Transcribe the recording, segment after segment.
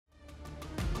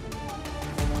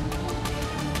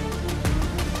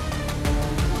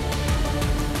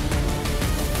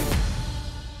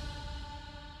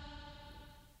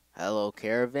Hello,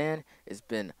 Caravan. It's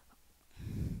been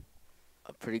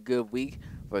a pretty good week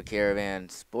for Caravan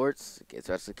sports,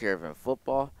 especially Caravan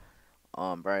football.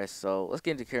 Bryce. So let's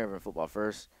get into Caravan football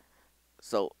first.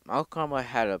 So Malcolm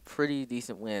had a pretty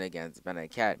decent win against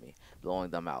Bennett Academy, blowing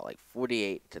them out like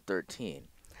 48-13.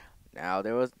 Now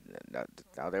there was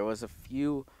now there was a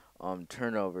few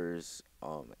turnovers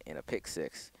and a pick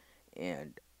six,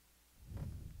 and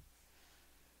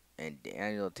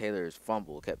Daniel Taylor's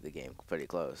fumble kept the game pretty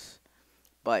close.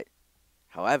 But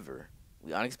however,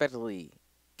 we unexpectedly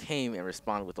came and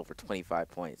responded with over 25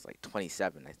 points, like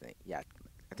 27, I think. Yeah,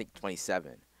 I think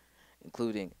 27,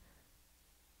 including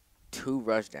two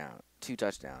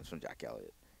touchdowns from Jack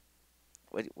Elliott.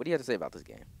 What do you have to say about this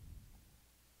game?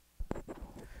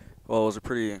 Well, it was a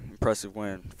pretty impressive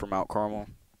win for Mount Carmel,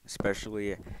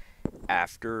 especially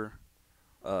after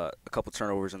a couple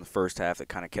turnovers in the first half that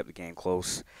kind of kept the game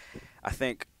close. I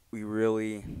think we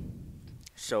really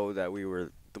showed that we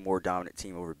were the more dominant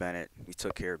team over Bennett. We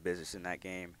took care of business in that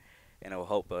game, and it will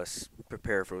help us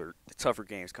prepare for the tougher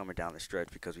games coming down the stretch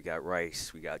because we got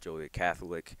Rice, we got Joliet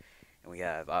Catholic, and we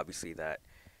have obviously that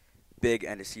big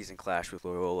end of season clash with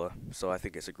Loyola. So I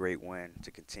think it's a great win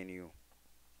to continue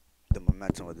the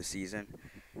momentum of the season.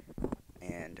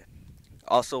 And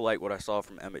also like what I saw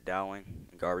from Emmett Dowling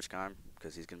in garbage time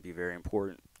because he's going to be very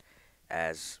important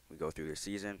as we go through the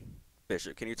season.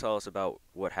 Bishop, can you tell us about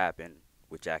what happened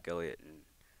with Jack Elliott? And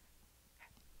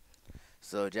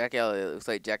So Jack Elliott looks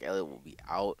like Jack Elliott will be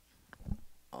out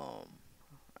um,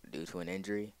 due to an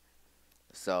injury.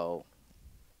 So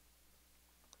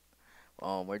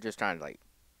we're just trying to like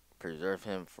preserve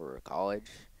him for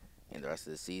college and the rest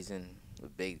of the season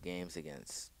with big games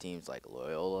against teams like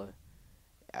Loyola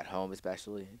at home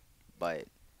especially. But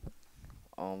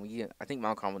I think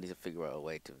Mount Carmel needs to figure out a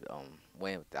way to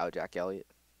win without Jack Elliott.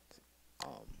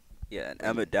 Um, yeah, and what do you?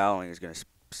 Emmett Dowling is going to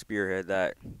spearhead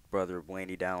that. Brother of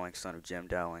Blaney Dowling, son of Jim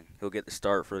Dowling. He'll get the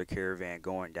start for the Caravan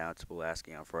going down to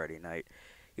Pulaski on Friday night.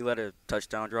 He led a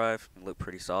touchdown drive and looked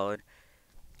pretty solid.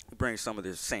 He brings some of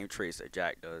the same traits that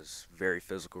Jack does. Very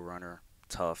physical runner,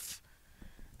 tough.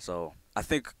 So I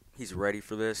think he's ready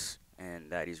for this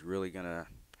and that he's really going to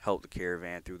help the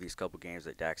Caravan through these couple games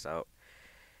that Dak's out.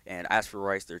 And as for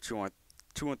Rice, they're 2-3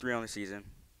 on the season.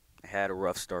 They had a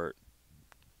rough start.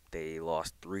 They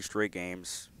lost 3 straight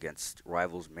games against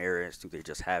rivals Marist, who they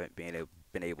just haven't been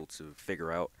able to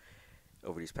figure out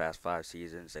over these past 5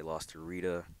 seasons. They lost to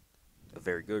Rita, a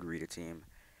very good Rita team,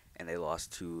 and they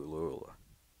lost to Loyola.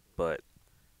 But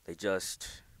they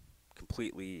just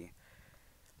completely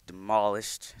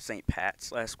demolished St.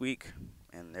 Pat's last week,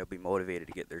 and they'll be motivated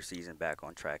to get their season back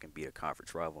on track and beat a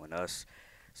conference rival in us.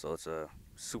 So it's a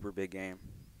super big game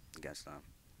against them,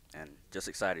 and just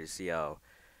excited to see how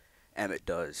Emmett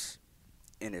does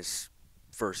in his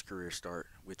first career start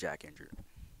with Jack injured.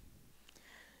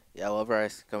 Yeah, well,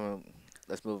 Bryce,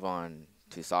 let's move on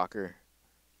to soccer.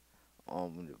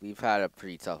 We've had a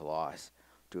pretty tough loss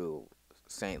to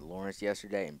St. Lawrence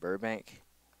yesterday in Burbank.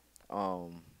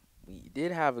 We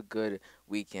did have a good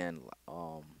weekend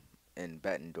in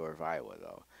Bettendorf, Iowa,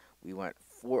 though. We went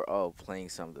 4-0 playing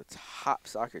some of the top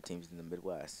soccer teams in the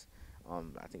Midwest.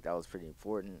 I think that was pretty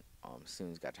important.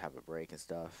 Students got to have a break and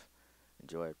stuff.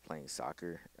 Enjoyed playing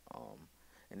soccer,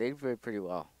 and they did pretty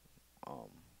well. Um,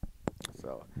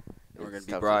 so And we're going it's to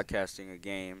be tough to. broadcasting a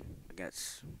game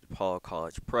against DePaul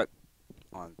College Prep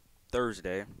on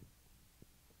Thursday,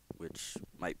 which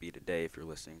might be today if you're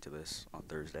listening to this on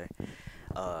Thursday.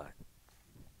 Uh,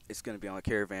 it's going to be on the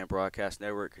Caravan Broadcast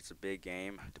Network. It's a big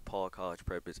game. DePaul College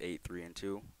Prep is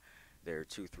 8-3-2. They're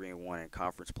 2-3-1 in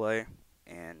conference play,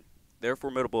 and they're a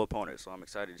formidable opponent. So I'm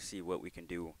excited to see what we can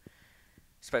do,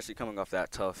 especially coming off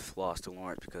that tough loss to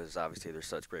Lawrence, because obviously they're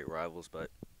such great rivals, but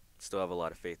still have a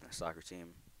lot of faith in the soccer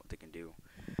team, what they can do,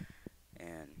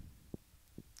 and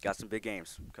got some big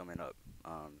games coming up.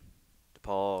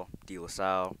 DePaul, De La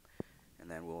Salle,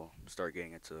 and then we'll start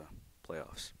getting into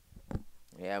playoffs.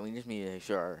 Yeah, we just need to make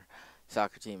sure our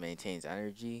soccer team maintains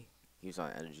energy, use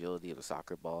on agility of the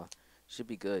soccer ball. Should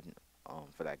be good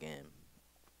for that game.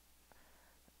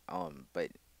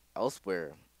 But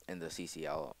elsewhere in the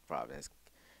CCL province,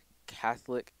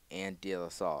 Catholic and De La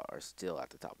Salle are still at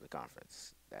the top of the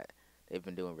conference. That they've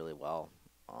been doing really well.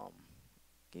 Um,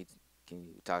 can you, can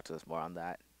you talk to us more on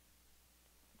that?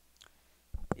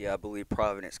 Yeah, I believe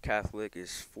Providence Catholic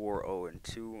is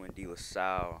 4-0-2, and De La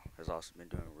Salle has also been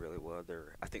doing really well.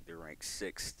 I think they're ranked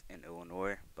 6th in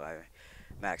Illinois by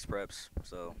Max Preps.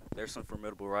 So there's some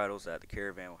formidable rivals that the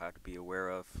Caravan will have to be aware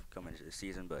of coming into the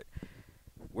season, but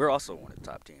we're also one of the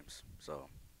top teams. So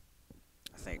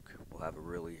I think we'll have a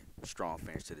really strong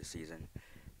finish to the season.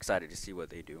 Excited to see what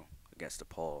they do against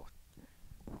DePaul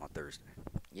on Thursday.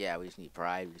 Yeah, we just need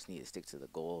pride. We just need to stick to the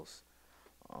goals.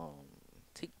 Um,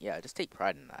 just take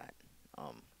pride in that.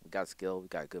 We got skill. We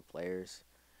got good players.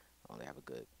 They have a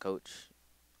good coach.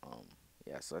 Um,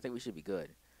 yeah, so I think we should be good.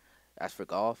 As for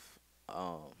golf,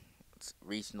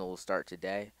 regional will start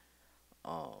today.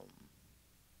 Um,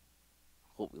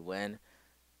 hope we win.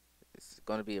 It's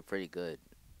going to be a pretty good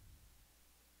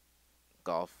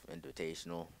golf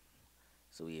invitational.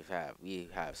 So we have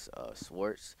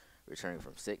Schwartz returning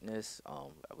from sickness. I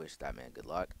wish that man good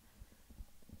luck.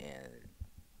 And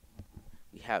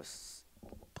we have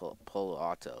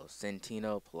Polato,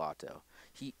 Centino Polato.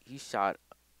 He shot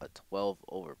a 12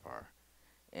 over par,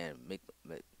 and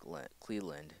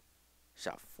Cleveland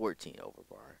shot 14 over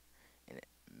par, and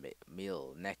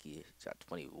Emil Necky shot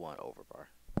 21 over par.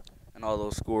 And all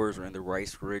those scores were in the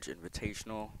Rice Ridge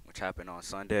Invitational, which happened on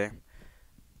Sunday.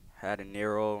 Had a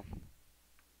narrow.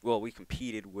 Well, we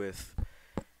competed with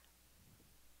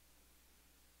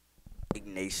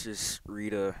Ignatius,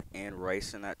 Rita, and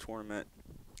Rice in that tournament.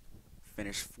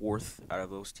 Finished fourth out of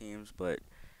those teams, but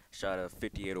shot a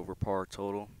 58 over par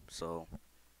total. So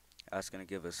that's going to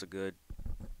give us a good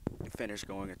finish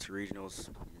going into regionals.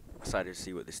 Excited to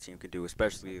see what this team can do,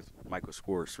 especially with Michael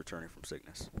Schwarz returning from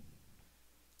sickness.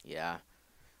 Yeah.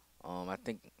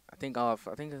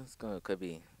 I think it's gonna could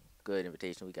be good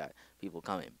invitation. We got people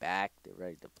coming back. They're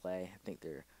ready to play. I think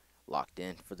they're locked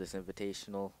in for this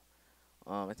invitational.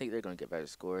 I think they're gonna get better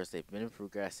scores. They've been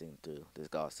progressing through this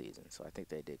golf season, so I think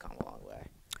they did come a long way.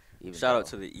 Even Shout out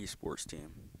though, to the esports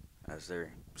team as they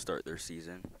start their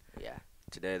season. yeah,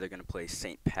 Today they're going to play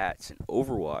St. Pat's in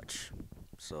Overwatch.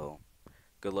 So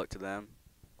good luck to them,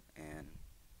 and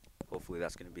hopefully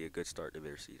that's going to be a good start to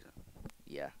their season.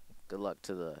 yeah. Good luck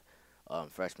to the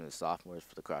freshmen and sophomores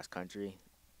for the cross country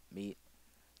meet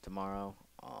tomorrow.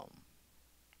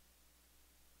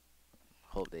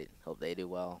 Hope they do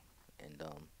well, and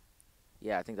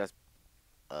yeah, I think that's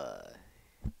uh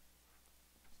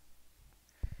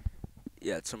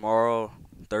Yeah, tomorrow,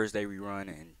 Thursday, we run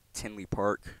in Tinley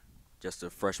Park, just a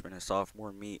freshman and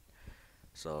sophomore meet.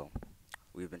 So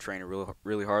we've been training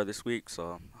really hard this week,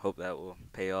 so hope that will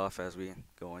pay off as we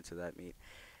go into that meet.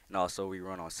 And also, we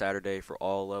run on Saturday for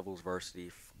all levels,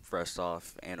 varsity, fresh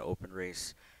soft, and open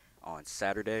race on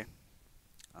Saturday.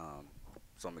 Um,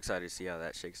 so I'm excited to see how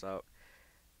that shakes out.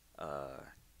 Uh,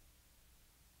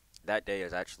 that day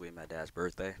is actually my dad's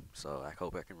birthday, so I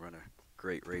hope I can run a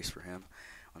great race for him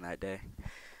on that day.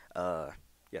 Uh,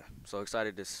 yeah, so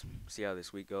excited to see how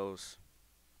this week goes,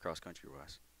 cross country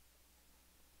wise.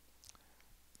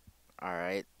 all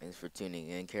right. Thanks for tuning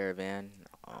in, Caravan.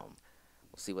 We'll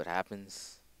see what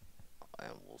happens,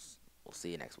 and we'll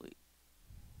see you next week.